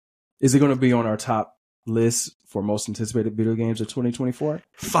Is it going to be on our top list for most anticipated video games of 2024?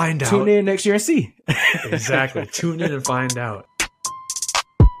 Find out. Tune in next year and see. Exactly. Tune in and find out.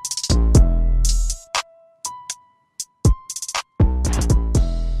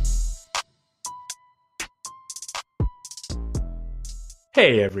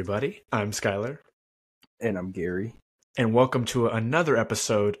 Hey, everybody. I'm Skylar. And I'm Gary. And welcome to another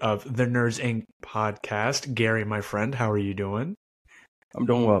episode of the Nerds Inc. podcast. Gary, my friend, how are you doing? I'm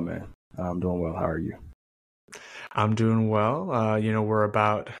doing well, man. I'm doing well. How are you? I'm doing well. We're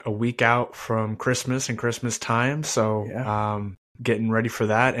about a week out from Christmas and Christmas time, so getting ready for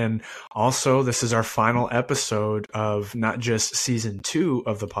that. And also, this is our final episode of not just season 2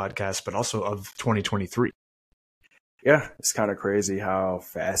 of the podcast, but also of 2023. Yeah, it's kind of crazy how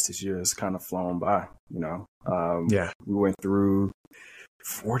fast this year has kind of flown by, you know. We went through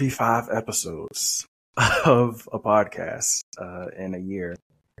 45 episodes of a podcast in a year.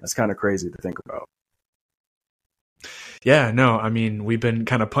 That's kind of crazy to think about. Yeah, no, I mean, we've been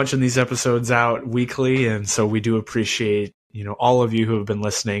kind of punching these episodes out weekly, and so we do appreciate, all of you who have been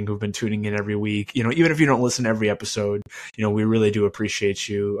listening, who've been tuning in every week. Even if you don't listen to every episode, we really do appreciate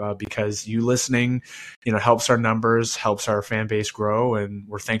you because you listening, helps our numbers, helps our fan base grow, and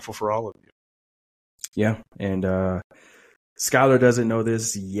we're thankful for all of you. Yeah, and Skylar doesn't know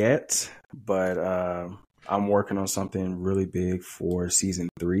this yet, but I'm working on something really big for season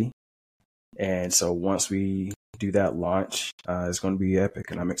 3. And so once we do that launch, it's going to be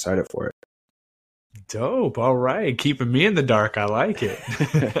epic, and I'm excited for it. Dope. All right. Keeping me in the dark. I like it.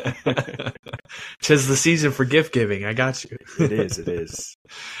 'Tis the season for gift giving. I got you. It is.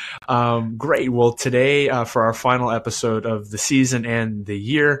 Great. Well, today, for our final episode of the season and the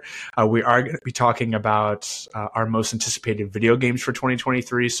year, we are going to be talking about our most anticipated video games for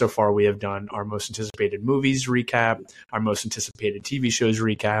 2023. So far, we have done our most anticipated movies recap, our most anticipated TV shows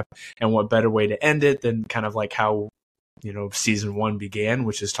recap, and what better way to end it than kind of like how season 1 began,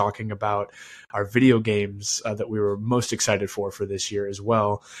 which is talking about our video games that we were most excited for this year as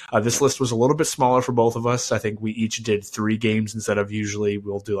well. This list was a little bit smaller for both of us. I think we each did 3 games instead of usually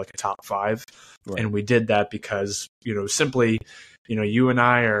we'll do like a top 5. Right. And we did that because, simply, you and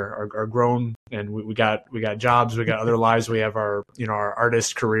I are grown and we got jobs, we got other lives, we have our, our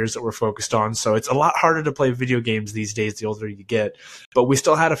artist careers that we're focused on. So it's a lot harder to play video games these days, the older you get, but we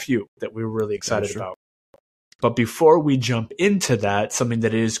still had a few that we were really excited about. But before we jump into that, something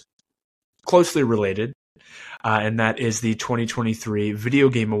that is closely related, and that is the 2023 Video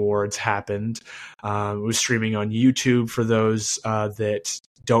Game Awards happened. It was streaming on YouTube for those that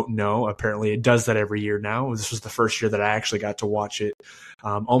don't know. Apparently, it does that every year now. This was the first year that I actually got to watch it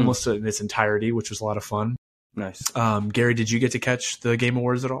almost in its entirety, which was a lot of fun. Nice. Gary, did you get to catch the Game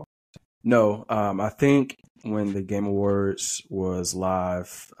Awards at all? No. I think when the Game Awards was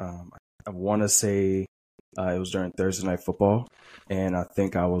live, I want to say it was during Thursday Night Football, and I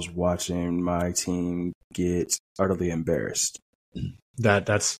think I was watching my team get utterly embarrassed.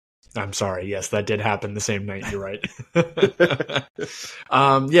 I'm sorry. Yes, that did happen the same night. You're right.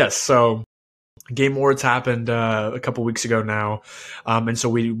 Yes. So Game Awards happened a couple weeks ago now. And so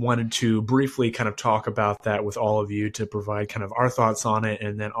we wanted to briefly kind of talk about that with all of you to provide kind of our thoughts on it,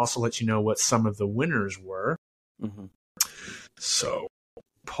 and then also let you know what some of the winners were. Mm-hmm. So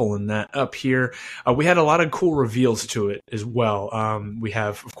pulling that up here. We had a lot of cool reveals to it as well. We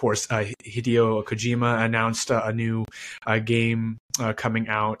have, of course, Hideo Kojima announced a new game coming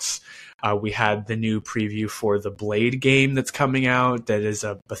out. We had the new preview for the Blade game that's coming out that is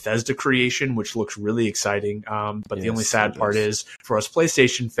a Bethesda creation, which looks really exciting. But the only sad part is, for us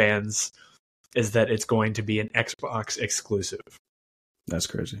PlayStation fans, is that it's going to be an Xbox exclusive. That's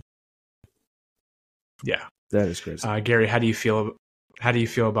crazy. Yeah. That is crazy. Gary, how do you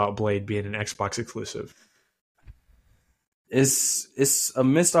feel about Blade being an Xbox exclusive? It's a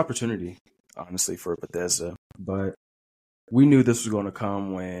missed opportunity, honestly, for Bethesda. But we knew this was going to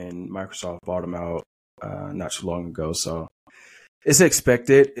come when Microsoft bought them out not too long ago. So it's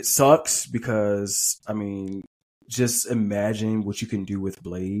expected. It sucks because, I mean, just imagine what you can do with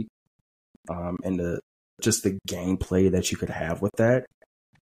Blade and the gameplay that you could have with that.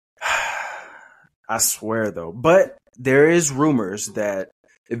 I swear, though. But there is rumors that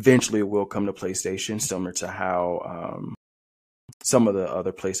eventually it will come to PlayStation, similar to how some of the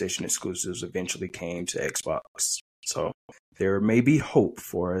other PlayStation exclusives eventually came to Xbox. So there may be hope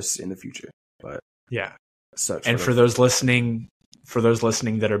for us in the future. But yeah, and for those listening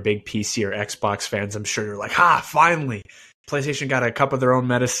that are big PC or Xbox fans, I'm sure you're like, finally, PlayStation got a cup of their own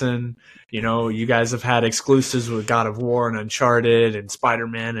medicine. You know, you guys have had exclusives with God of War and Uncharted and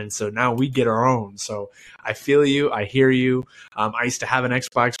Spider-Man, and so now we get our own. So I feel you. I hear you. I used to have an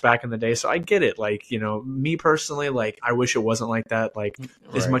Xbox back in the day, so I get it. Like, you know, me personally, like, I wish it wasn't like that. Like,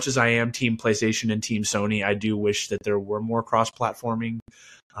 as much as I am Team PlayStation and Team Sony, I do wish that there were more cross-platforming.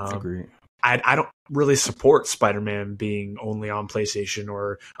 Agreed. I don't really support Spider-Man being only on PlayStation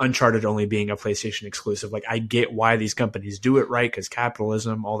or Uncharted only being a PlayStation exclusive. Like, I get why these companies do it right, because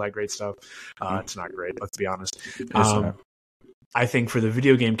capitalism, all that great stuff. It's not great, let's be honest. I think for the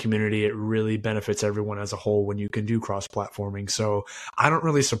video game community, it really benefits everyone as a whole when you can do cross-platforming. So I don't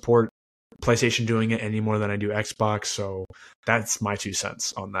really support PlayStation doing it any more than I do Xbox. So that's my 2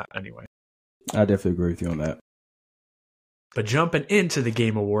 cents on that anyway. I definitely agree with you on that. But jumping into the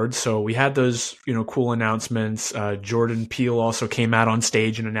Game Awards, so we had those, you know, cool announcements. Jordan Peele also came out on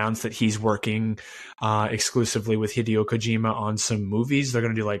stage and announced that he's working exclusively with Hideo Kojima on some movies. They're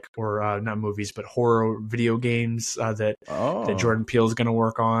going to do not movies, but horror video games that Jordan Peele is going to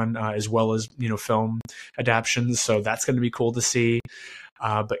work on, as well as, you know, film adaptions. So that's going to be cool to see.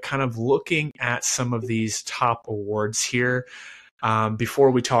 But kind of looking at some of these top awards here,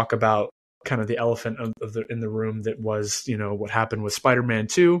 before we talk about kind of the elephant in the room that was, you know, what happened with Spider-Man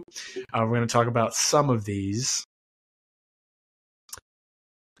 2. We're going to talk about some of these.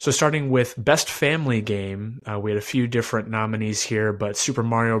 So starting with Best Family Game, we had a few different nominees here, but Super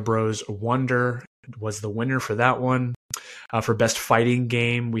Mario Bros. Wonder was the winner for that one. For Best Fighting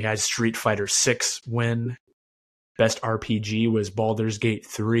Game, we had Street Fighter 6 win. Best RPG was Baldur's Gate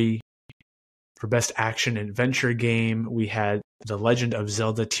 3. For Best Action Adventure Game, we had The Legend of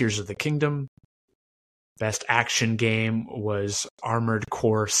Zelda Tears of the Kingdom. Best Action Game was Armored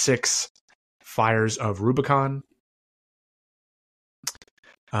Core 6 Fires of Rubicon.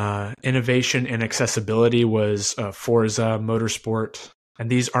 Innovation and Accessibility was Forza Motorsport. And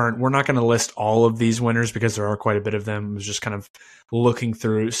we're not going to list all of these winners because there are quite a bit of them. I was just kind of looking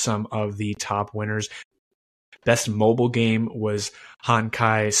through some of the top winners. Best Mobile Game was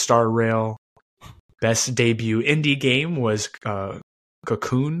Honkai Star Rail. Best Debut Indie Game was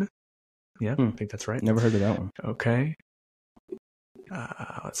Cocoon. Yeah, I think that's right. Never heard of that one. Okay.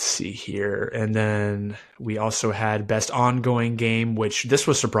 Let's see here. And then we also had Best Ongoing Game, which this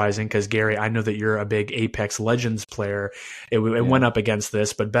was surprising because, Gary, I know that you're a big Apex Legends player. It went up against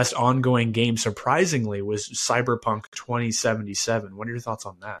this, but Best Ongoing Game, surprisingly, was Cyberpunk 2077. What are your thoughts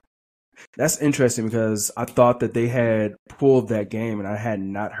on that? That's interesting because I thought that they had pulled that game and I had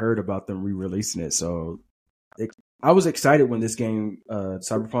not heard about them re-releasing it. So I was excited when this game,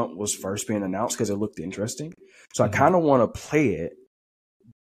 Cyberpunk, was first being announced because it looked interesting. So I kind of want to play it.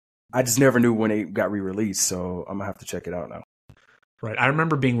 I just never knew when it got re-released, so I'm going to have to check it out now. Right. I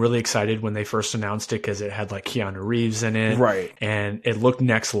remember being really excited when they first announced it because it had like Keanu Reeves in it. Right. And it looked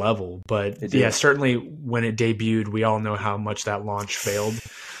next level. But yeah, certainly when it debuted, we all know how much that launch failed.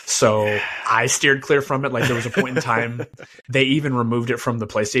 So I steered clear from it. Like, there was a point in time they even removed it from the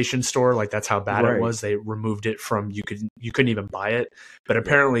PlayStation Store. Like, that's how bad it was. They removed it from you couldn't even buy it. But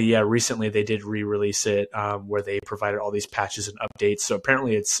apparently, yeah, recently they did re-release it where they provided all these patches and updates. So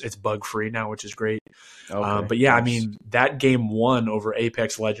apparently it's bug free now, which is great. Okay, but yeah, nice. I mean, that game won over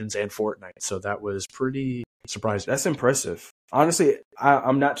Apex Legends and Fortnite. So that was pretty surprising. That's impressive. Honestly,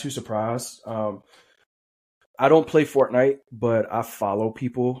 I'm not too surprised. I don't play Fortnite, but I follow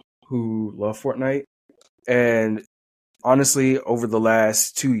people who love Fortnite. And honestly, over the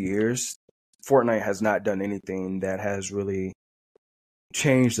last 2 years, Fortnite has not done anything that has really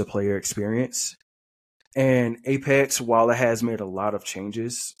changed the player experience. And Apex, while it has made a lot of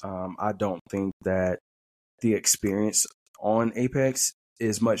changes, I don't think that the experience on Apex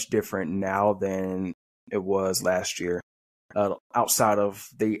is much different now than it was last year. Outside of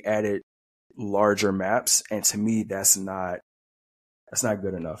they added larger maps, and to me that's not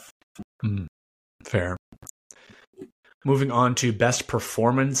good enough. Fair. Moving on to Best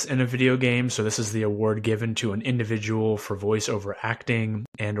Performance in a Video Game. So this is the award given to an individual for voice-over acting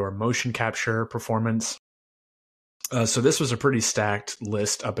and or motion capture performance. So this was a pretty stacked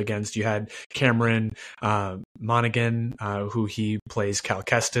list up against. You had Cameron Monaghan, who he plays Cal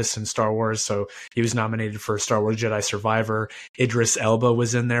Kestis in Star Wars. So he was nominated for Star Wars Jedi Survivor. Idris Elba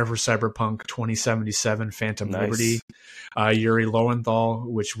was in there for Cyberpunk 2077 Phantom Liberty. Yuri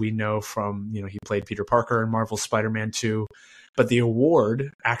Lowenthal, which we know from, he played Peter Parker in Marvel's Spider-Man 2. But the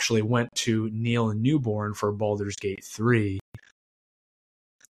award actually went to Neil Newborn for Baldur's Gate 3.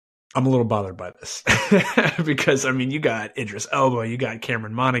 I'm a little bothered by this because, you got Idris Elba, you got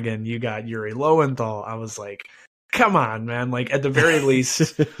Cameron Monaghan, you got Yuri Lowenthal. I was like, come on, man. Like at the very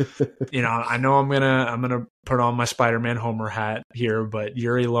least, I know I'm gonna put on my Spider-Man Homer hat here, but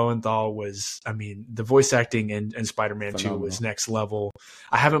Yuri Lowenthal was, the voice acting in Spider-Man 2 was next level.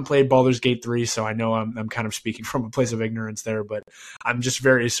 I haven't played Baldur's Gate 3, so I know I'm kind of speaking from a place of ignorance there, but I'm just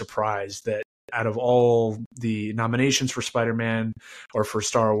very surprised that out of all the nominations for Spider-Man or for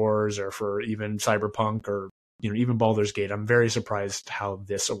Star Wars or for even Cyberpunk or even Baldur's Gate, I'm very surprised how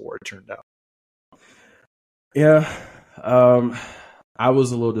this award turned out. Yeah, I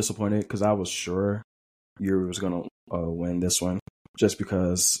was a little disappointed because I was sure Yuri was going to win this one just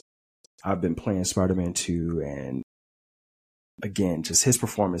because I've been playing Spider-Man 2 and again, just his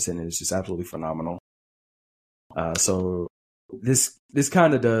performance in it is just absolutely phenomenal. So this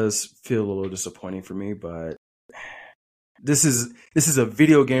kind of does feel a little disappointing for me, but this is a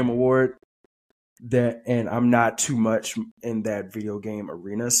video game award and I'm not too much in that video game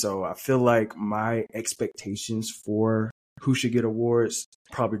arena, so I feel like my expectations for who should get awards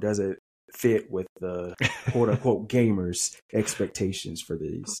probably doesn't fit with the quote unquote gamers' expectations for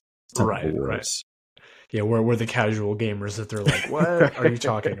these awards. Right. Yeah, we're the casual gamers that they're like, what are you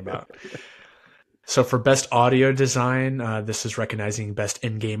talking about? So for best audio design, this is recognizing best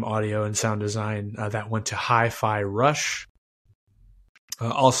in-game audio and sound design. That went to Hi-Fi Rush.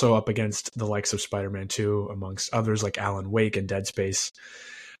 Also up against the likes of Spider-Man 2, amongst others like Alan Wake and Dead Space.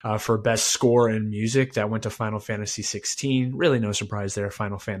 For best score and music, that went to Final Fantasy 16. Really no surprise there.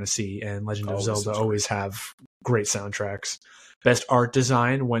 Final Fantasy and Legend of Zelda always have great soundtracks. Best art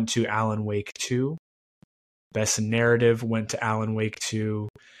design went to Alan Wake 2. Best narrative went to Alan Wake 2.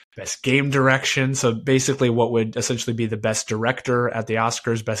 Best game direction, so basically what would essentially be the best director at the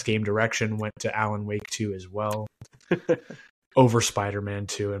Oscars, best game direction went to Alan Wake 2 as well. Over Spider-Man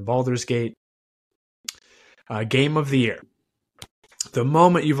 2 and Baldur's Gate. Game of the Year. The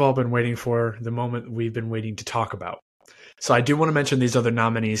moment you've all been waiting for, the moment we've been waiting to talk about. So I do want to mention these other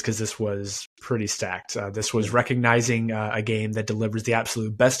nominees because this was pretty stacked. This was recognizing a game that delivers the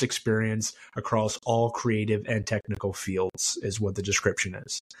absolute best experience across all creative and technical fields is what the description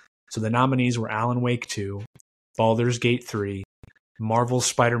is. So the nominees were Alan Wake 2, Baldur's Gate 3, Marvel's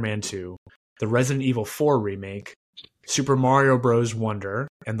Spider-Man 2, the Resident Evil 4 remake, Super Mario Bros. Wonder,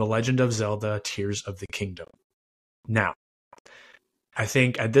 and The Legend of Zelda Tears of the Kingdom. Now, I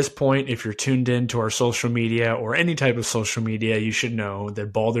think at this point, if you're tuned in to our social media or any type of social media, you should know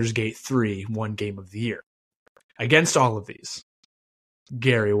that Baldur's Gate 3 won Game of the Year. Against all of these,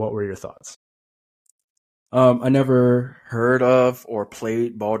 Gary, what were your thoughts? I never heard of or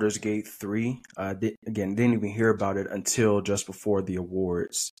played Baldur's Gate 3. Didn't even hear about it until just before the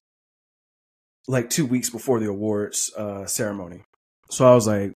awards. Like 2 weeks before the awards ceremony. So I was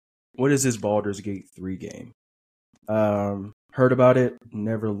like, what is this Baldur's Gate 3 game? Heard about it,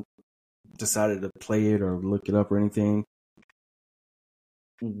 never decided to play it or look it up or anything.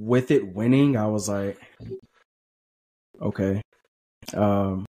 With it winning, I was like, okay.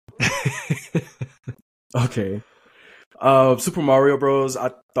 Okay. Super Mario Bros.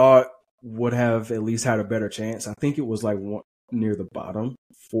 I thought would have at least had a better chance. I think it was like near the bottom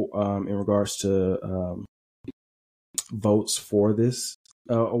for in regards to votes for this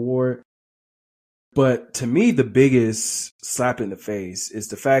award. But to me, the biggest slap in the face is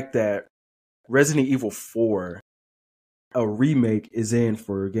the fact that Resident Evil 4, a remake, is in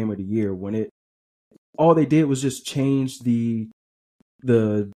for Game of the Year when all they did was just change the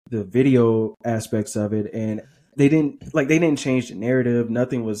video aspects of it, and they didn't change the narrative.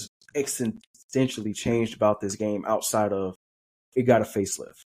 Nothing was existentially changed about this game outside of it got a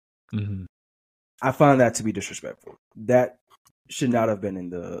facelift. Mm-hmm. I find that to be disrespectful. That should not have been in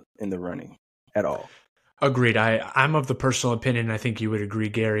the running at all. Agreed. I'm of the personal opinion, I think you would agree,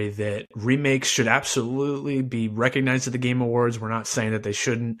 Gary, that remakes should absolutely be recognized at the Game Awards. We're not saying that they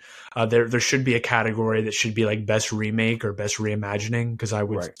shouldn't. There should be a category that should be like best remake or best reimagining, because I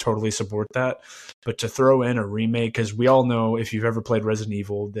would totally support that. But to throw in a remake, because we all know, if you've ever played Resident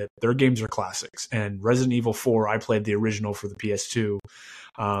Evil, that their games are classics. And Resident Evil 4, I played the original for the PS2,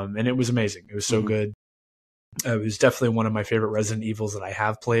 and it was amazing. It was so good. It was definitely one of my favorite Resident Evils that I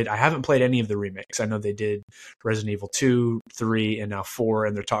have played. I haven't played any of the remakes. I know they did Resident Evil 2, 3, and now 4,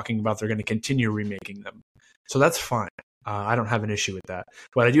 and they're talking about they're going to continue remaking them. So that's fine. I don't have an issue with that.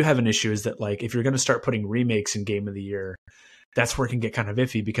 What I do have an issue is that, like, if you're going to start putting remakes in Game of the Year, that's where it can get kind of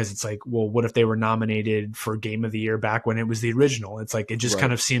iffy, because it's like, well, what if they were nominated for Game of the Year back when it was the original? It's like, it just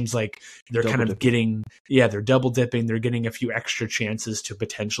kind of seems like they're kind of getting, they're double dipping. They're getting a few extra chances to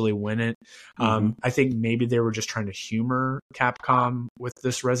potentially win it. I think maybe they were just trying to humor Capcom with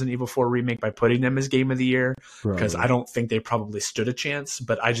this Resident Evil 4 remake by putting them as Game of the Year, because I don't think they probably stood a chance,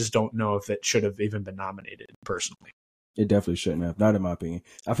 but I just don't know if it should have even been nominated personally. It definitely shouldn't have, not in my opinion.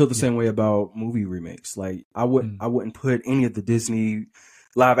 I feel the same way about movie remakes. Like I wouldn't put any of the Disney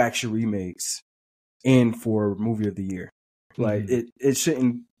live action remakes in for movie of the year. Like they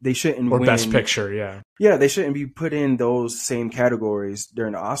shouldn't or win Best Picture. Yeah, they shouldn't be put in those same categories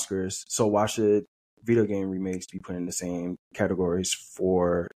during the Oscars. So why should video game remakes be put in the same categories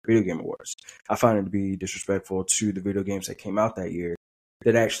for video game awards? I find it to be disrespectful to the video games that came out that year,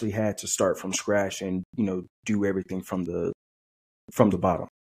 that actually had to start from scratch and, do everything from the bottom.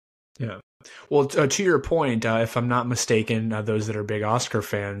 Yeah. Well, to your point, if I'm not mistaken, those that are big Oscar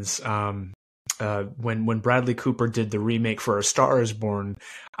fans, when Bradley Cooper did the remake for A Star Is Born,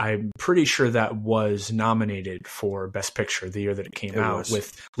 I'm pretty sure that was nominated for Best Picture the year that it came out,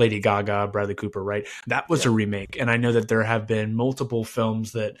 with Lady Gaga, Bradley Cooper, right? That was a remake. And I know that there have been multiple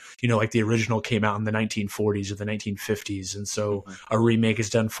films that, like the original came out in the 1940s or the 1950s. And so a remake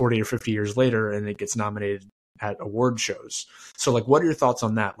is done 40 or 50 years later and it gets nominated at award shows. So like, what are your thoughts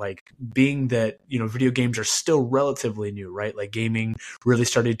on that? Like, being that, video games are still relatively new, right? Like gaming really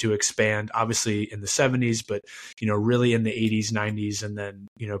started to expand obviously in the 70s, but, really in the 80s, 90s, and then,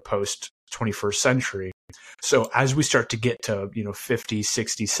 post 21st century. So as we start to get to, 50,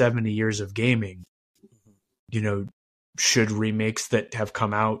 60, 70 years of gaming, should remakes that have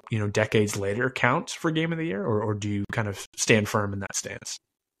come out, decades later count for Game of the Year, or do you kind of stand firm in that stance?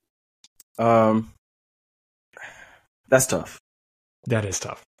 That's tough. That is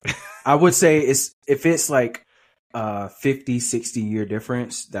tough. I would say if it's like 50, 60 year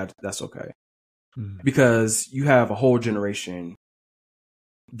difference, that's okay. Because you have a whole generation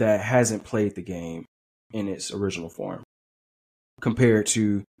that hasn't played the game in its original form, compared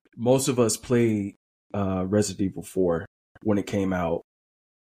to most of us played Resident Evil 4 when it came out,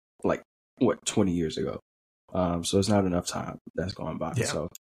 like 20 years ago. So it's not enough time that's gone by. Yeah. So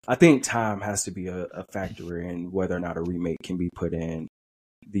I think time has to be a factor in whether or not a remake can be put in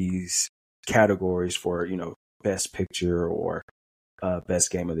these categories for, Best Picture or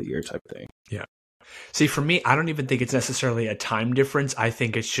Best Game of the Year type thing. Yeah. See, for me, I don't even think it's necessarily a time difference. I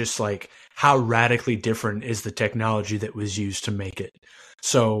think it's just like, how radically different is the technology that was used to make it?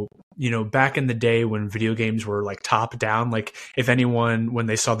 So, back in the day when video games were like top down, like if anyone, when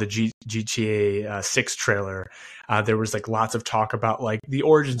they saw the GTA 6 trailer, there was like lots of talk about like the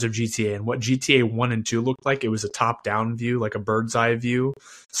origins of GTA and what GTA 1 and 2 looked like. It was a top down view, like a bird's eye view.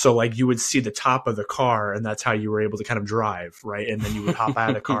 So like you would see the top of the car and that's how you were able to kind of drive, right? And then you would hop out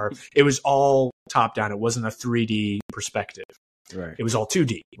of the car. It was all top down. It wasn't a 3D perspective. Right. It was all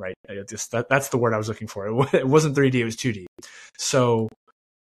 2D, right? That's the word I was looking for. It wasn't 3D, it was 2D. So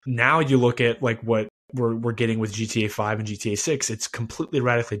now you look at like what we're getting with GTA 5 and GTA 6, it's completely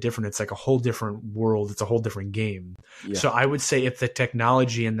radically different. It's like a whole different world. It's a whole different game. Yeah. So I would say if the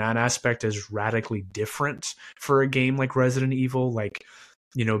technology in that aspect is radically different for a game like Resident Evil, like,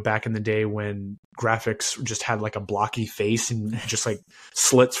 back in the day when graphics just had like a blocky face and just like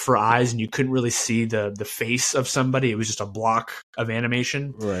slits for eyes and you couldn't really see the face of somebody, it was just a block of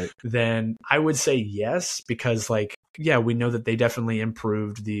animation. Right. Then I would say yes, because like, yeah, we know that they definitely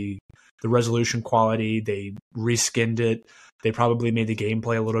improved the resolution quality. They reskinned it. They probably made the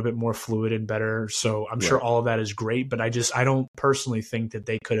gameplay a little bit more fluid and better. So I'm sure all of that is great, but I don't personally think that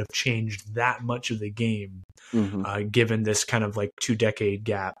they could have changed that much of the game, given this kind of like 2-decade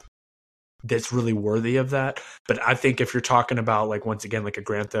gap that's really worthy of that. But I think if you're talking about like, once again, like a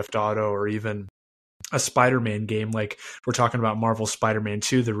Grand Theft Auto or even a Spider-Man game, like we're talking about Marvel Spider-Man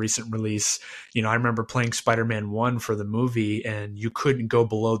 2, the recent release, I remember playing Spider-Man 1 for the movie and you couldn't go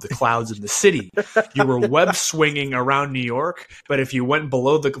below the clouds in the city. You were web swinging around New York, but if you went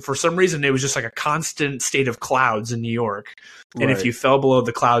below for some reason, it was just like a constant state of clouds in New York. And if you fell below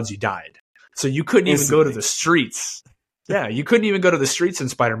the clouds, you died. So you couldn't even go to the streets. Yeah, you couldn't even go to the streets in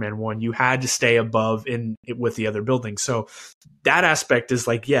Spider-Man 1. You had to stay above with the other buildings. So that aspect is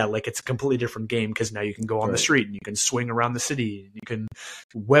like, yeah, like it's a completely different game because now you can go on the street and you can swing around the city. And you can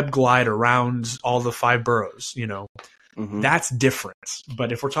web glide around all the 5 boroughs, That's different.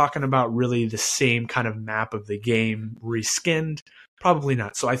 But if we're talking about really the same kind of map of the game reskinned, probably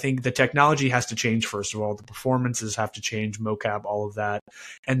not. So I think the technology has to change, first of all. The performances have to change, mocap, all of that.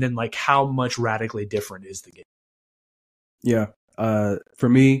 And then like how much radically different is the game? Yeah. For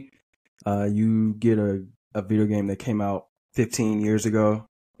me, you get a video game that came out 15 years ago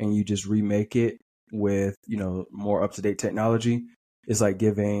and you just remake it with, more up-to-date technology, it's like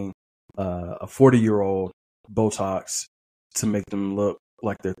giving a 40-year-old Botox to make them look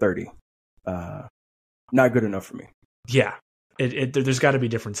like they're 30. Not good enough for me. Yeah, there's got to be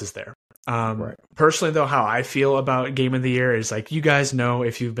differences there. Right. Personally, though, how I feel about Game of the Year is like, you guys know,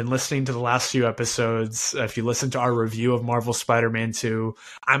 if you've been listening to the last few episodes, if you listen to our review of Marvel Spider-Man 2,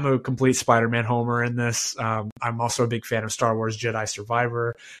 I'm a complete Spider-Man homer in this. I'm also a big fan of Star Wars Jedi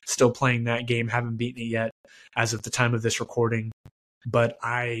Survivor. Still playing that game, haven't beaten it yet as of the time of this recording. But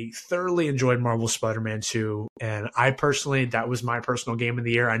I thoroughly enjoyed Marvel Spider-Man 2, and that was my personal Game of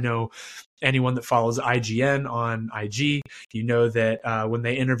the Year. I know anyone that follows IGN on IG, you know that when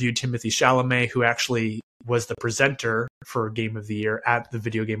they interviewed Timothy Chalamet, who actually was the presenter for Game of the Year at the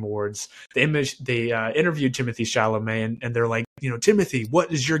Video Game Awards, they interviewed Timothy Chalamet, and they're like, Timothy,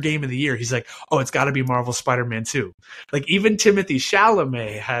 what is your Game of the Year? He's like, oh, it's got to be Marvel Spider-Man 2. Like, even Timothy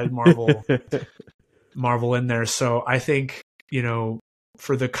Chalamet had Marvel in there. So I think,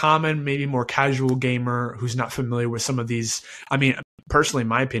 for the common, maybe more casual gamer who's not familiar with some of these, personally, in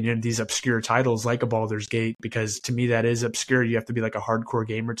my opinion, these obscure titles like a Baldur's Gate, because to me that is obscure. You have to be like a hardcore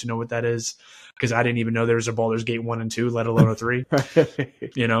gamer to know what that is, because I didn't even know there was a Baldur's Gate 1 and 2, let alone a 3.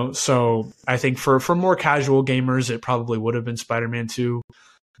 So I think for more casual gamers, it probably would have been Spider-Man 2,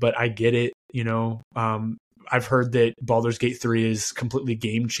 but I get it. I've heard that Baldur's Gate 3 is completely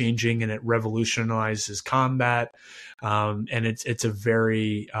game-changing and it revolutionizes combat. And it's a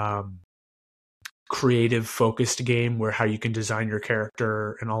very creative-focused game where how you can design your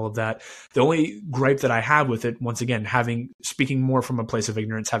character and all of that. The only gripe that I have with it, once again, speaking more from a place of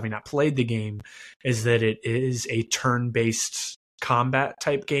ignorance, having not played the game, is that it is a turn-based combat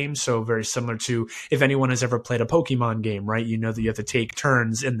type game. So very similar to, if anyone has ever played a Pokemon game, right? You know that you have to take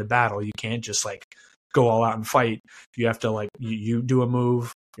turns in the battle. You can't just go all out and fight. You have to you do a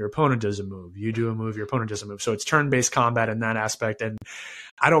move, your opponent does a move. You do a move, your opponent does a move. So it's turn-based combat in that aspect. And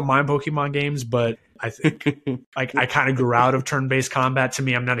I don't mind Pokemon games, but I think I kind of grew out of turn-based combat. To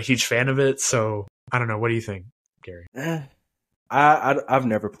me, I'm not a huge fan of it. So I don't know. What do you think, Gary? I've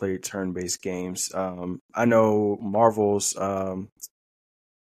never played turn-based games. I know Marvel's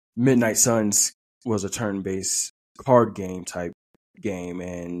Midnight Suns was a turn-based card game type game,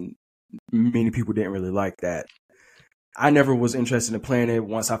 and many people didn't really like that. I never was interested in playing it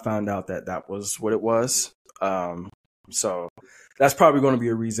once I found out that was what it was. So that's probably going to be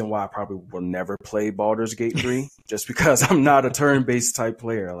a reason why I probably will never play Baldur's Gate 3, just because I'm not a turn-based type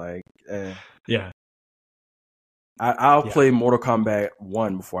player. Yeah. I'll play Mortal Kombat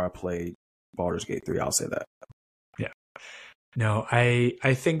 1 before I play Baldur's Gate 3. I'll say that. Yeah. No,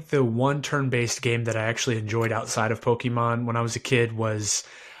 I think the one turn-based game that I actually enjoyed outside of Pokemon when I was a kid was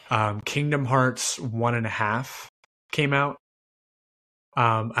Kingdom Hearts 1.5 came out.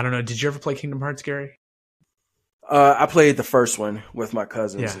 I don't know. Did you ever play Kingdom Hearts, Gary? I played the first one with my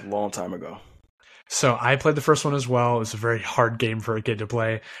cousins a long time ago. So I played the first one as well. It was a very hard game for a kid to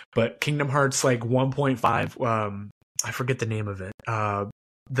play. But Kingdom Hearts 1.5, I forget the name of it.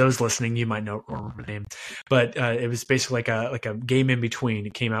 Those listening, you might know the name. But it was basically like a game in between.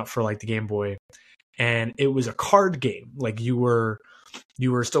 It came out for the Game Boy, and it was a card game. You were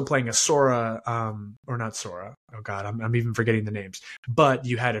still playing a Sora, or not Sora. Oh God, I'm even forgetting the names. But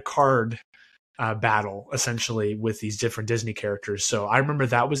you had a card battle essentially with these different Disney characters. So I remember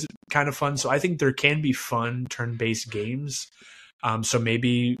that was kind of fun. So I think there can be fun turn-based games. So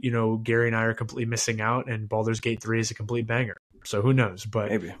maybe, Gary and I are completely missing out, and Baldur's Gate 3 is a complete banger. So who knows? But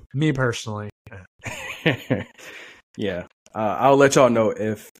maybe. Me personally. Yeah. I'll let y'all know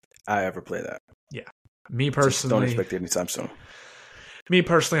if I ever play that. Yeah. Me personally. Just don't expect it anytime soon. Me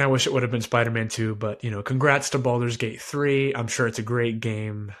personally, I wish it would have been Spider-Man 2, but, congrats to Baldur's Gate 3. I'm sure it's a great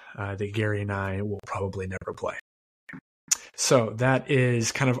game that Gary and I will probably never play. So that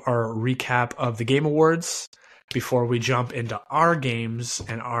is kind of our recap of the Game Awards before we jump into our games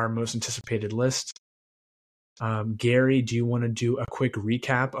and our most anticipated list. Gary, do you want to do a quick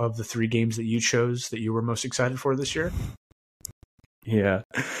recap of the 3 games that you chose that you were most excited for this year? Yeah.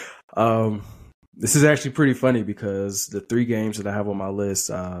 This is actually pretty funny because the 3 games that I have on my list,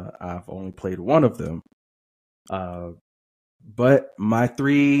 I've only played one of them. But my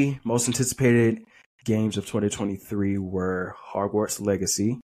 3 most anticipated games of 2023 were Hogwarts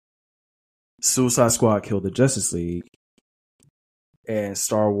Legacy, Suicide Squad Kill the Justice League, and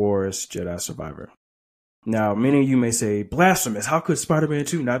Star Wars Jedi Survivor. Now, many of you may say, blasphemous, how could Spider-Man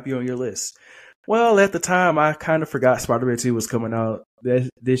 2 not be on your list? Well, at the time, I kind of forgot Spider-Man 2 was coming out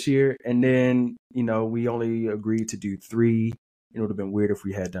this year. And then, we only agreed to do 3. It would have been weird if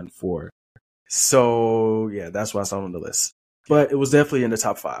we had done 4. So, yeah, that's why it's on the list. But it was definitely in the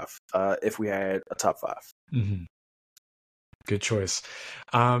top 5, if we had a top 5. Mm-hmm. Good choice.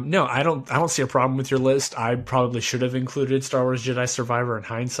 No, I don't see a problem with your list. I probably should have included Star Wars Jedi Survivor in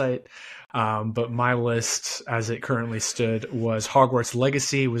hindsight. But my list, as it currently stood, was Hogwarts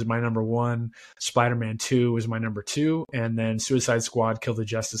Legacy was my number 1, Spider-Man 2 was my number 2, and then Suicide Squad Kill the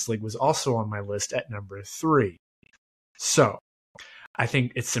Justice League was also on my list at number 3. So I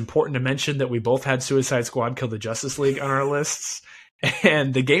think it's important to mention that we both had Suicide Squad Kill the Justice League on our lists,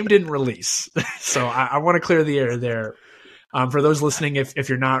 and the game didn't release. So I want to clear the air there. For those listening, if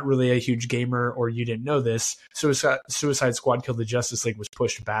you're not really a huge gamer or you didn't know this, Suicide Squad Kill the Justice League was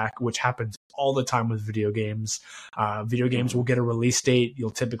pushed back, which happens all the time with video games. Video games will get a release date. You'll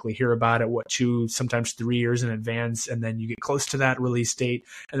typically hear about it, 2, sometimes 3 years in advance, and then you get close to that release date,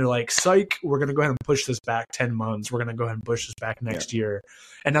 and they're like, psych, we're going to go ahead and push this back 10 months. We're going to go ahead and push this back next year.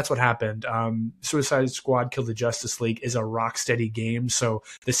 And that's what happened. Suicide Squad Kill the Justice League is a Rocksteady game, so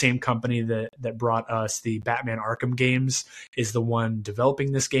the same company that brought us the Batman Arkham games is the one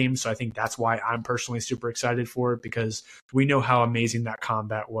developing this game. So I think that's why I'm personally super excited for it, because we know how amazing that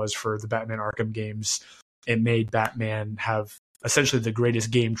combat was for the Batman Arkham games. It made Batman have essentially the greatest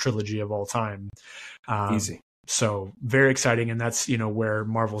game trilogy of all time. Easy. So very exciting. And that's, where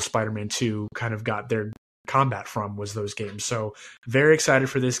Marvel's Spider-Man 2 kind of got their combat from, was those games. So very excited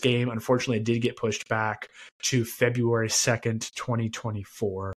for this game. Unfortunately, it did get pushed back to February 2nd,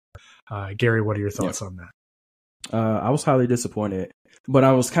 2024. Gary, what are your thoughts on that? I was highly disappointed, but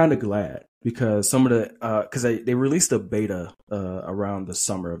I was kind of glad because some of the because they released a beta around the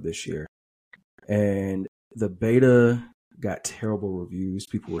summer of this year, and the beta got terrible reviews.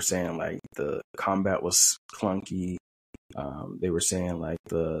 People were saying like the combat was clunky. They were saying like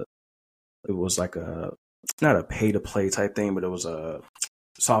it was like not a pay to play type thing, but it was a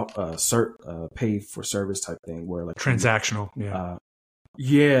pay for service type thing where like transactional.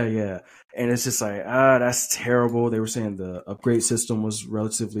 Yeah. And it's just like, that's terrible. They were saying the upgrade system was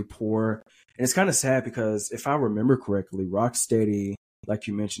relatively poor. And it's kind of sad because if I remember correctly, Rocksteady, like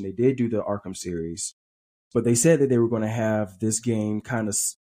you mentioned, they did do the Arkham series, but they said that they were going to have this game kind of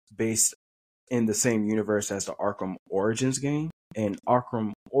based in the same universe as the Arkham Origins game. And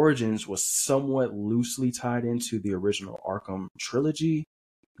Arkham Origins was somewhat loosely tied into the original Arkham trilogy,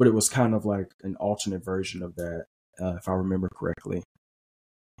 but it was kind of like an alternate version of that, if I remember correctly.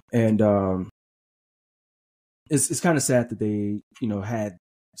 And it's kind of sad that they, had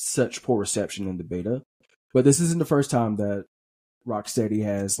such poor reception in the beta. But this isn't the first time that Rocksteady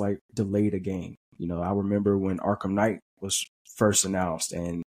has like delayed a game. I remember when Arkham Knight was first announced,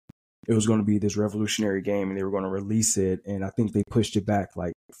 and it was going to be this revolutionary game, and they were going to release it, and I think they pushed it back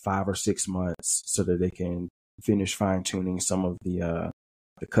like 5 or 6 months so that they can finish fine tuning some of the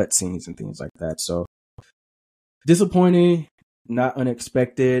cutscenes and things like that. So disappointing. Not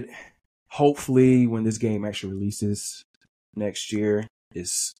unexpected. Hopefully, when this game actually releases next year,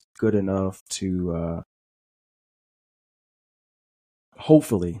 it's good enough to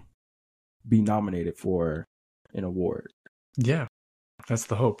hopefully be nominated for an award. Yeah, that's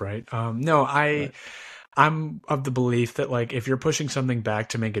the hope, right? Right. I'm of the belief that like if you're pushing something back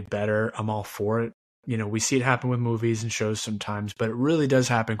to make it better, I'm all for it. We see it happen with movies and shows sometimes, but it really does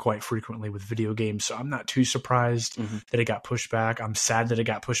happen quite frequently with video games. So I'm not too surprised that it got pushed back. I'm sad that it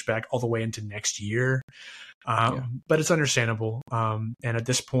got pushed back all the way into next year. But it's understandable. And at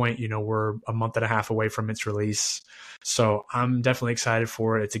this point, we're a month and a half away from its release. So I'm definitely excited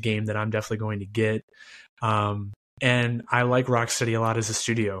for it. It's a game that I'm definitely going to get. And I like Rocksteady a lot as a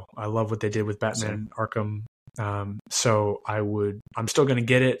studio. I love what they did with Batman Arkham. So I'm still going to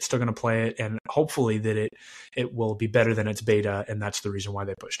get it, still going to play it, and hopefully that it will be better than its beta, and that's the reason why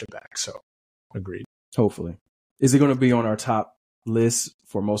they pushed it back. So agreed. Hopefully. Is it going to be on our top list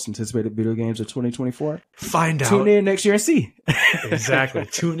for most anticipated video games of 2024? Find out. Tune in next year and see. Exactly.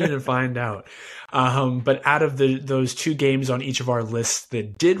 Tune in and find out. But out of those 2 games on each of our lists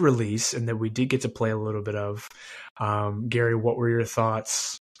that did release and that we did get to play a little bit of, Gary, what were your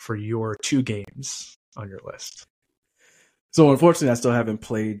thoughts for your 2 games on your list? So unfortunately, I still haven't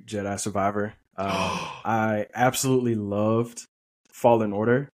played Jedi Survivor. I absolutely loved Fallen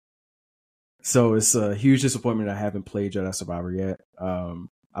Order. So it's a huge disappointment I haven't played Jedi Survivor yet.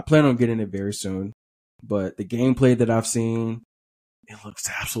 I plan on getting it very soon, but the gameplay that I've seen, it looks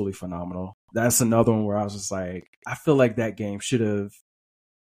absolutely phenomenal. That's another one where I was just like, I feel like that game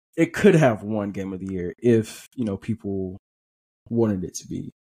it could have won Game of the Year if, people wanted it to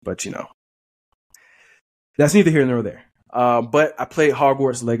be. But, that's neither here nor there. But I played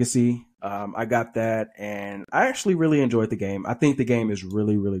Hogwarts Legacy. I got that, and I actually really enjoyed the game. I think the game is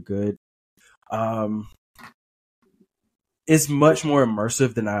really, really good. it's much more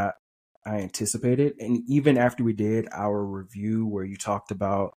immersive than I anticipated. And even after we did our review where you talked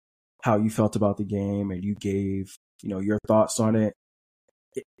about how you felt about the game and you gave, your thoughts on it,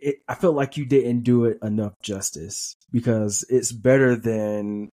 I felt like you didn't do it enough justice because it's better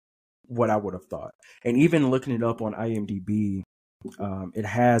than what I would have thought. And even looking it up on IMDb, it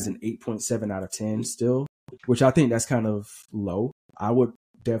has an 8.7 out of 10 still, which I think that's kind of low. I would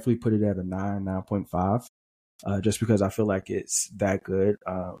definitely put it at a 9.5, just because I feel like it's that good.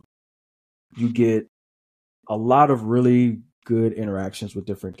 You get a lot of really good interactions with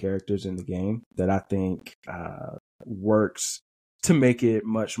different characters in the game that I think works to make it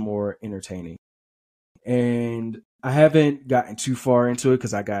much more entertaining. And I haven't gotten too far into it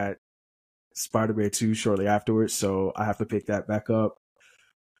because I got Spider-Man 2 shortly afterwards, so I have to pick that back up.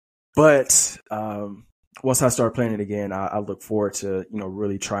 But once I start playing it again, I look forward to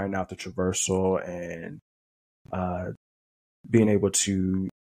really trying out the traversal and being able to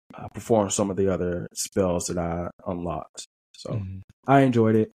perform some of the other spells that I unlocked. So I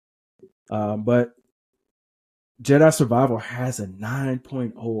enjoyed it. But Jedi Survival has a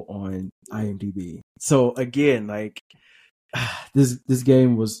 9.0 on IMDb. So again, like this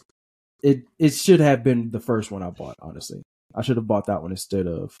game was it should have been the first one I bought, honestly. I should have bought that one instead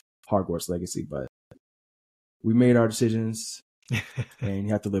of Hogwarts Legacy, but we made our decisions and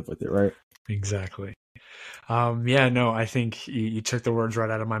you have to live with it, right? Exactly. I think you took the words right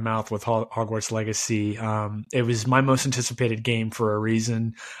out of my mouth with Hogwarts Legacy. It was my most anticipated game for a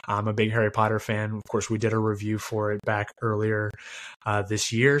reason. I'm a big Harry Potter fan. Of course, we did a review for it back earlier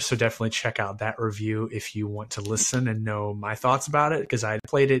this year, so definitely check out that review if you want to listen and know my thoughts about it, because I had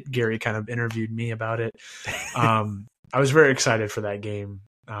played it. Gary kind of interviewed me about it. I was very excited for that game.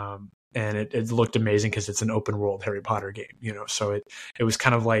 And it looked amazing because it's an open world Harry Potter game, so it was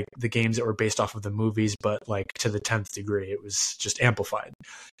kind of like the games that were based off of the movies, but like to the 10th degree. It was just amplified.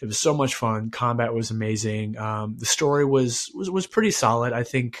 It was so much fun. Combat was amazing. The story was pretty solid. I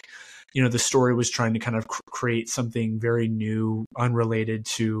think, the story was trying to kind of create something very new, unrelated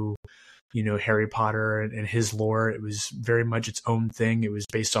to, Harry Potter and his lore. It was very much its own thing. It was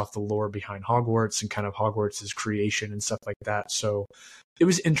based off the lore behind Hogwarts and kind of Hogwarts' creation and stuff like that. So it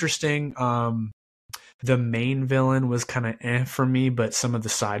was interesting. The main villain was kind of for me, but some of the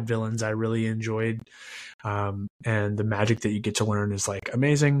side villains I really enjoyed. And the magic that you get to learn is like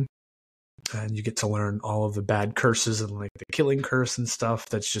amazing. And you get to learn all of the bad curses and like the killing curse and stuff.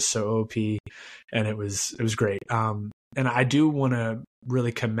 That's just so OP. And it was great. And I do want to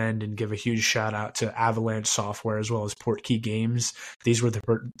really commend and give a huge shout out to Avalanche Software as well as Portkey Games. These were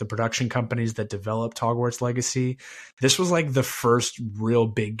the production companies that developed Hogwarts Legacy. This was like the first real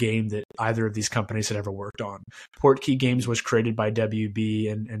big game that either of these companies had ever worked on. Portkey Games was created by WB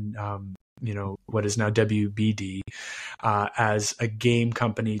and what is now WBD as a game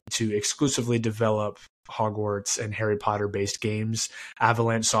company to exclusively develop Hogwarts and Harry Potter based games.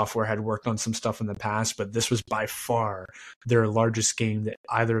 Avalanche Software had worked on some stuff in the past, but this was by far their largest game that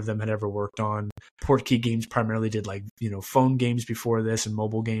either of them had ever worked on. Portkey Games primarily did phone games before this and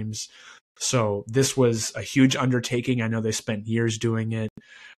mobile games. So this was a huge undertaking. I know they spent years doing it.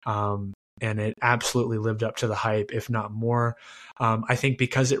 And it absolutely lived up to the hype, if not more. I think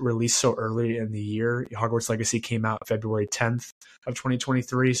because it released so early in the year, Hogwarts Legacy came out February 10th of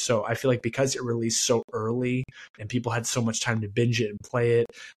 2023. So I feel like because it released so early and people had so much time to binge it and play it,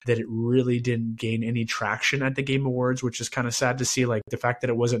 that it really didn't gain any traction at the Game Awards, which is kind of sad to see. Like the fact that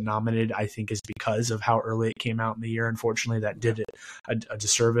it wasn't nominated, I think, is because of how early it came out in the year. Unfortunately, that did it a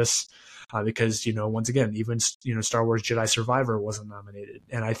disservice. Because, once again, even, Star Wars Jedi Survivor wasn't nominated.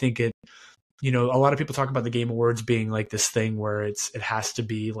 And I think a lot of people talk about the Game Awards being like this thing where it has to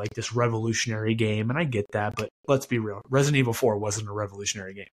be like this revolutionary game. And I get that, but let's be real. Resident Evil 4 wasn't a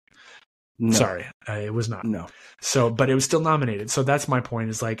revolutionary game. No. Sorry, it was not. No. So, but it was still nominated. So that's my point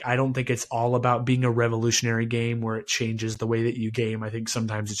is like, I don't think it's all about being a revolutionary game where it changes the way that you game. I think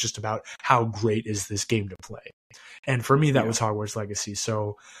sometimes it's just about how great is this game to play. And for me, that was Hogwarts Legacy.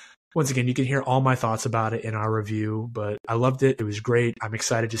 So, once again, you can hear all my thoughts about it in our review, but I loved it. It was great. I'm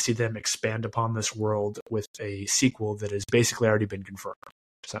excited to see them expand upon this world with a sequel that has basically already been confirmed.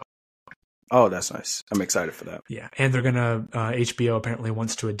 So, oh, that's nice. I'm excited for that. Yeah, and they're gonna HBO apparently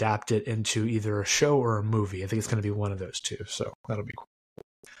wants to adapt it into either a show or a movie. I think it's gonna be one of those two. So that'll be cool.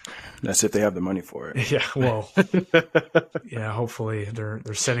 That's if they have the money for it. Yeah, well, yeah. Hopefully, they're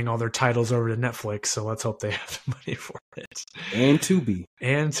sending all their titles over to Netflix. So let's hope they have the money for And Tubi.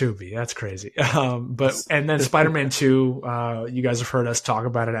 And Tubi, that's crazy. And then Spider-Man 2, you guys have heard us talk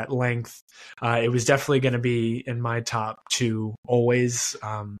about it at length. It was definitely going to be in my top 2 always.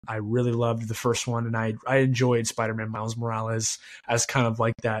 I really loved the first one, and I enjoyed Spider-Man Miles Morales as kind of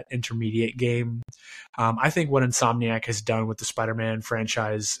like that intermediate game. I think what Insomniac has done with the Spider-Man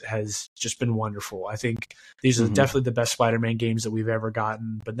franchise has just been wonderful. I think these are definitely the best Spider-Man games that we've ever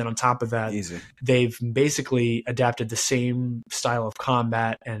gotten. But then on top of that, they've basically adapted the same style of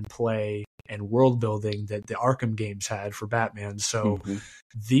combat and play and world building that the Arkham games had for Batman. So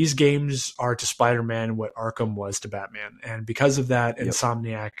these games are to Spider-Man what Arkham was to Batman. And because of that,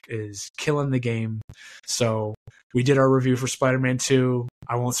 Insomniac is killing the game. So we did our review for Spider-Man 2.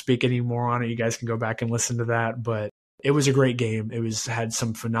 I won't speak any more on it. You guys can go back and listen to that. But it was a great game. It had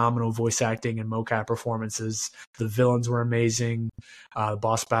some phenomenal voice acting and mocap performances. The villains were amazing. The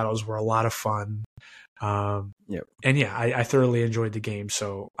boss battles were a lot of fun. And yeah, I thoroughly enjoyed the game.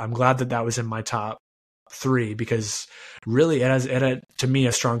 So I'm glad that was in my top 3 because really it had to me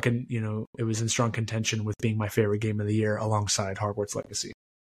a strong, it was in strong contention with being my favorite game of the year alongside Hogwarts Legacy.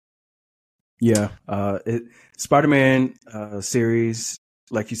 Yeah. Spider-Man series,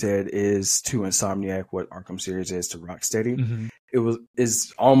 like you said, is to Insomniac what Arkham series is to Rocksteady.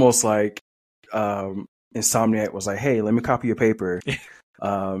 It's almost like Insomniac was like, hey, let me copy your paper.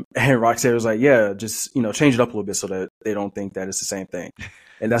 And Rocksteady was like, yeah, just, change it up a little bit so that they don't think that it's the same thing.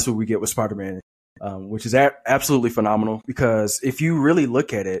 And that's what we get with Spider-Man, which is absolutely phenomenal because if you really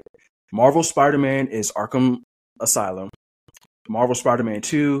look at it, Marvel Spider-Man is Arkham Asylum. Marvel Spider-Man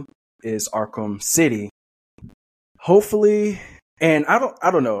 2 is Arkham City. Hopefully, and I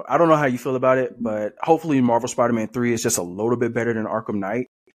don't know how you feel about it, but hopefully Marvel Spider-Man 3 is just a little bit better than Arkham Knight.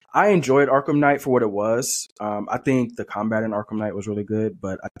 I enjoyed Arkham Knight for what it was. I think the combat in Arkham Knight was really good,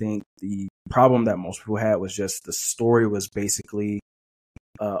 but I think the problem that most people had was just the story was basically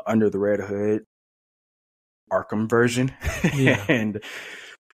under the Red Hood Arkham version. Yeah. And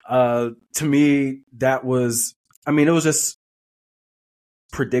to me, it was just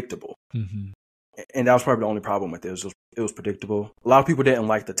predictable. And that was probably the only problem with it. It was predictable. A lot of people didn't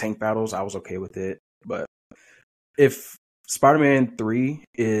like the tank battles. I was okay with it. But if Spider-Man 3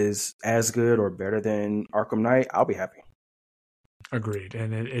 is as good or better than Arkham Knight, I'll be happy. Agreed.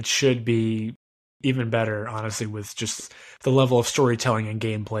 And it should be even better, honestly, with just the level of storytelling and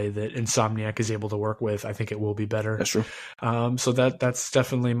gameplay that Insomniac is able to work with. I think it will be better. That's true. So that's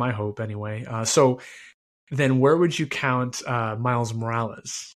definitely my hope anyway. So then where would you count Miles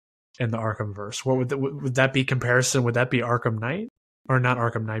Morales in the Arkhamverse? What would that be comparison? Would that be Arkham Knight? Or not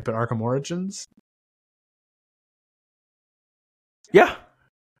Arkham Knight, but Arkham Origins? Yeah.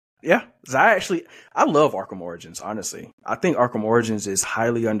 I love Arkham Origins, honestly. I think Arkham Origins is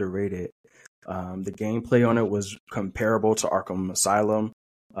highly underrated. The gameplay on it was comparable to Arkham Asylum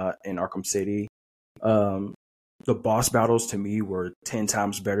and Arkham City. The boss battles to me were 10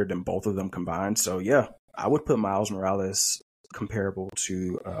 times better than both of them combined. So yeah, I would put Miles Morales comparable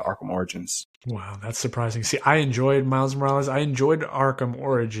to Arkham Origins. Wow, that's surprising. See, I enjoyed Miles Morales. I enjoyed Arkham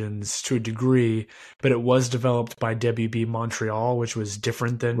Origins to a degree, but it was developed by WB Montreal, which was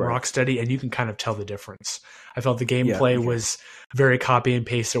different than Rocksteady, and you can kind of tell the difference. I felt the gameplay was very copy and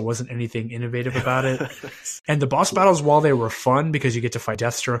paste. There wasn't anything innovative about it. And the boss battles, while they were fun because you get to fight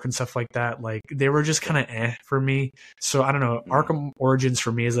Deathstroke and stuff like that, like they were just kind of for me. So I don't know. Arkham Origins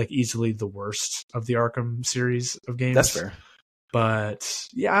for me is like easily the worst of the Arkham series of games. That's fair. But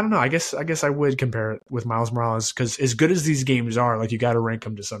yeah, I don't know. I guess I would compare it with Miles Morales because as good as these games are, like you got to rank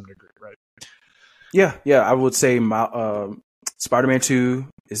them to some degree, right? Yeah. I would say Spider-Man 2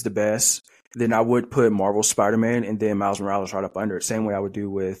 is the best. Then I would put Marvel Spider-Man and then Miles Morales right up under it. Same way I would do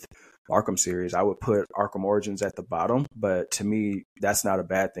with Arkham series. I would put Arkham Origins at the bottom, but to me, that's not a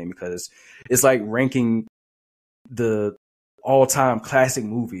bad thing because it's like ranking the all-time classic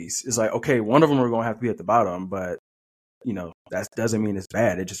movies. It's like, okay, one of them are going to have to be at the bottom, but that doesn't mean it's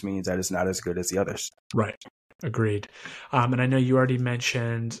bad. It just means that it's not as good as the others. Right. Agreed. And I know you already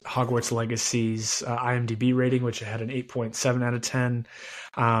mentioned Hogwarts Legacy's IMDb rating, which had an 8.7 out of 10.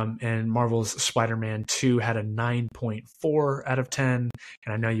 And Marvel's Spider-Man 2 had a 9.4 out of 10.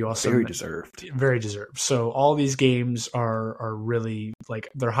 And I know you also... Very deserved. Very deserved. So all these games are really, like,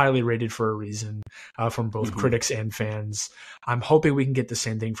 they're highly rated for a reason from both critics and fans. I'm hoping we can get the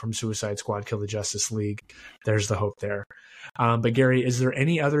same thing from Suicide Squad Kill the Justice League. There's the hope there. But Gary, is there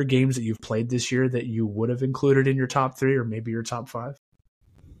any other games that you've played this year that you would have included in your top 3 or maybe your top 5?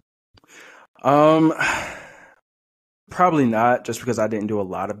 Probably not, just because I didn't do a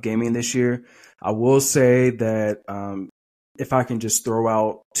lot of gaming this year. I will say that if I can just throw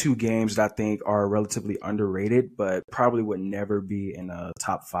out two games that I think are relatively underrated, but probably would never be in a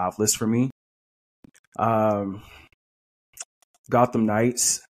top 5 list for me. Gotham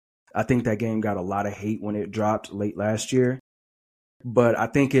Knights. I think that game got a lot of hate when it dropped late last year, but I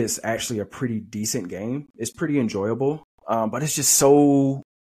think it's actually a pretty decent game. It's pretty enjoyable, but it's just so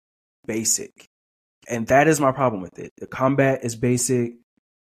basic. And that is my problem with it. The combat is basic.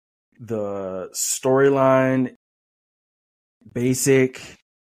 The storyline, basic.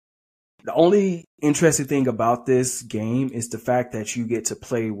 The only interesting thing about this game is the fact that you get to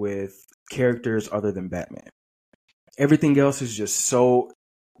play with characters other than Batman. Everything else is just so...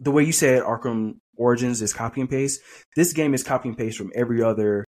 The way you said Arkham Origins is copy and paste, this game is copy and paste from every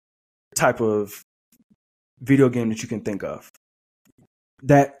other type of video game that you can think of.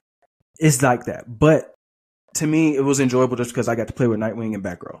 That is like that. But to me, it was enjoyable just because I got to play with Nightwing and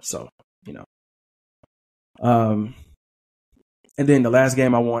Batgirl. So, you know. And then the last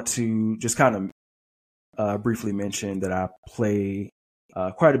game I want to just kind of briefly mention that I play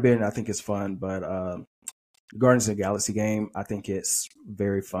quite a bit and I think it's fun, but Guardians of the Galaxy game, I think it's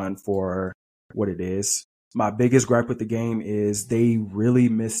very fun for what it is. My biggest gripe with the game is they really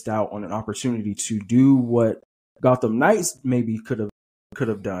missed out on an opportunity to do what Gotham Knights maybe could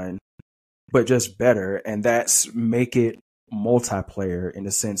have done, but just better, and that's make it multiplayer in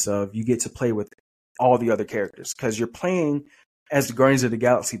the sense of you get to play with all the other characters because you're playing as the Guardians of the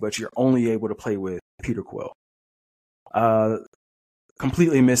Galaxy, but you're only able to play with Peter Quill.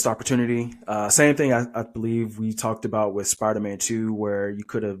 Completely missed opportunity. Same thing I believe we talked about with Spider-Man 2, where you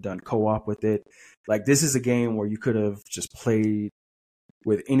could have done co-op with it. Like, this is a game where you could have just played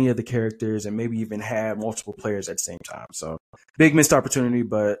with any of the characters and maybe even had multiple players at the same time. So big missed opportunity,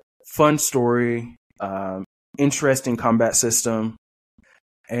 but fun story, interesting combat system,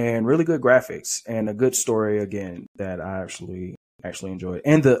 and really good graphics and a good story again that I actually enjoyed.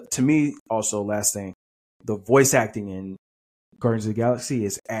 And to me also, last thing, the voice acting in Guardians of the Galaxy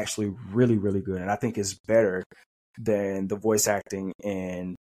is actually really, really good. And I think it's better than the voice acting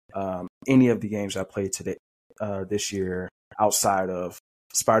in any of the games I played today this year outside of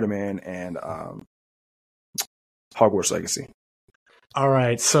Spider-Man and Hogwarts Legacy. All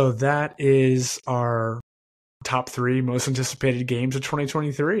right, so that is our top 3 most anticipated games of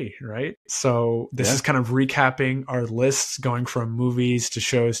 2023, right? So this is kind of recapping our lists, going from movies to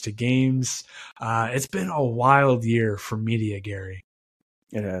shows to games. It's been a wild year for media, Gary.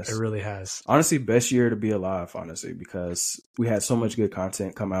 It has. It really has. Honestly, best year to be alive, honestly, because we had so much good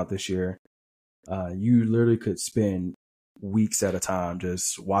content come out this year. You literally could spend weeks at a time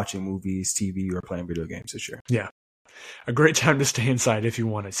just watching movies, TV, or playing video games this year. Yeah. A great time to stay inside if you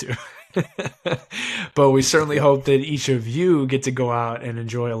wanted to. But we certainly hope that each of you get to go out and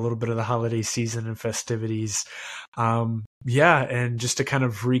enjoy a little bit of the holiday season and festivities. And just to kind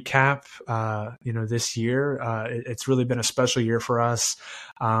of recap, this year, it's really been a special year for us.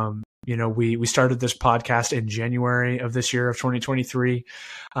 We started this podcast in January of this year of 2023,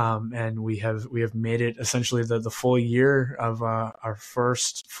 and we have made it essentially the full year of our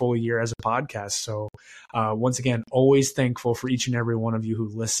first full year as a podcast. So once again, always thankful for each and every one of you who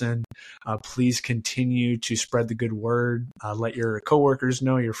listen. Please continue to spread the good word. Let your coworkers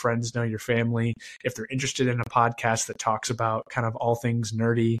know, your friends know, your family. If they're interested in a podcast that talks about kind of all things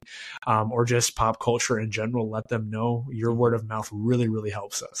nerdy or just pop culture in general, let them know. Your word of mouth really, really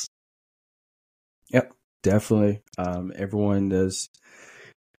helps us. Yep, definitely. Everyone does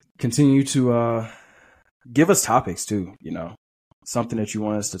continue to give us topics too, something that you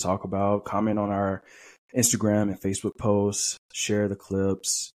want us to talk about. Comment on our Instagram and Facebook posts, share the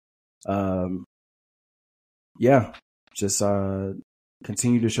clips. Just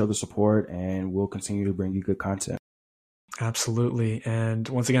continue to show the support, and we'll continue to bring you good content. Absolutely. And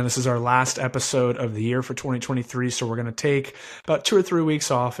once again, this is our last episode of the year for 2023. So we're going to take about 2 or 3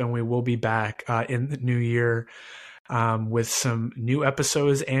 weeks off, and we will be back in the new year with some new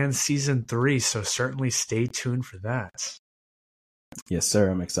episodes and season 3. So certainly stay tuned for that. Yes, sir.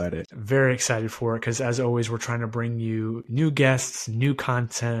 I'm excited. Very excited for it because, as always, we're trying to bring you new guests, new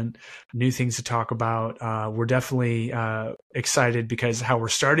content, new things to talk about. We're definitely excited because how we're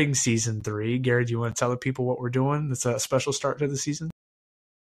starting season 3. Gary, do you want to tell the people what we're doing? That's a special start to the season.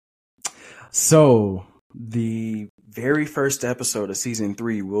 So the very first episode of season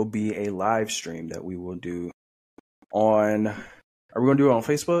 3 will be a live stream that we will do on. Are we going to do it on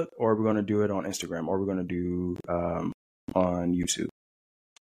Facebook, or are we going to do it on Instagram, or are we going to do on YouTube?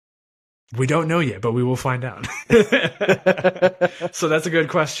 We don't know yet, but we will find out. So that's a good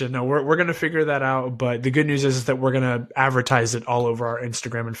question. No, we're going to figure that out. But the good news is that we're going to advertise it all over our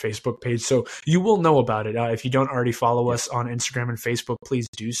Instagram and Facebook page. So you will know about it. If you don't already follow us on Instagram and Facebook, please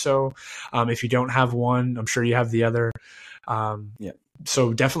do so. If you don't have one, I'm sure you have the other.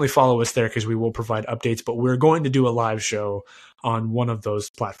 So definitely follow us there because we will provide updates. But we're going to do a live show on one of those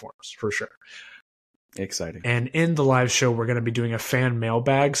platforms for sure. Exciting. And in the live show, we're going to be doing a fan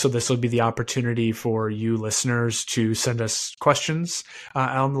mailbag. So this will be the opportunity for you listeners to send us questions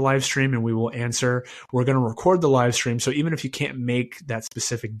on the live stream, and we will answer. We're going to record the live stream. So even if you can't make that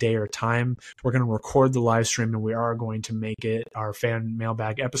specific day or time, we're going to record the live stream, and we are going to make it our fan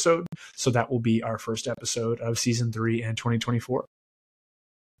mailbag episode. So that will be our first episode of season 3 and 2024.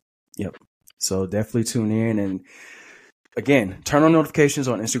 Yep. So definitely tune in, and again, turn on notifications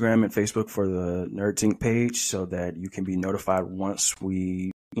on Instagram and Facebook for the Nerds Inc. page so that you can be notified once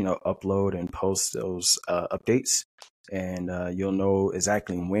we, upload and post those updates, and you'll know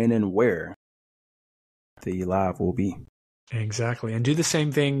exactly when and where the live will be. Exactly. And do the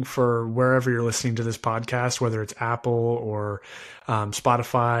same thing for wherever you're listening to this podcast, whether it's Apple or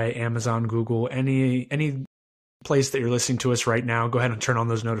Spotify, Amazon, Google, any place that you're listening to us right now. Go ahead and turn on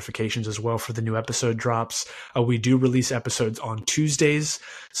those notifications as well for the new episode drops. We do release episodes on Tuesdays,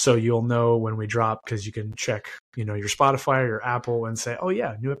 so you'll know when we drop because you can check, your Spotify or your Apple and say, oh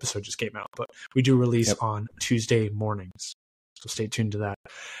yeah, new episode just came out. But we do release on Tuesday mornings. So stay tuned to that.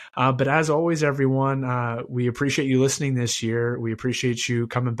 But as always, everyone, we appreciate you listening this year. We appreciate you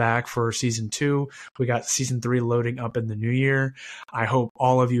coming back for season 2. We got season 3 loading up in the new year. I hope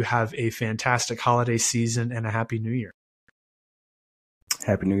all of you have a fantastic holiday season and a happy new year.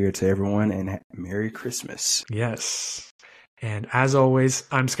 Happy New Year to everyone, and Merry Christmas. Yes. And as always,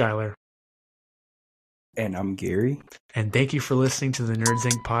 I'm Skylar. And I'm Gary. And thank you for listening to the Nerds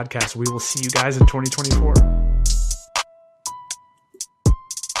Inc. podcast. We will see you guys in 2024.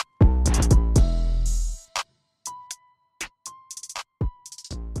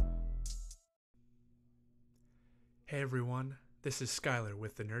 Hey everyone, this is Skylar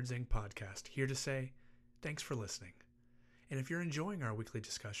with the Nerds Inc. podcast, here to say thanks for listening. And if you're enjoying our weekly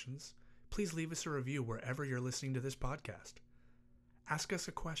discussions, please leave us a review wherever you're listening to this podcast. Ask us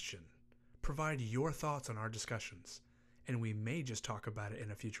a question, provide your thoughts on our discussions, and we may just talk about it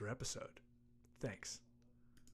in a future episode. Thanks.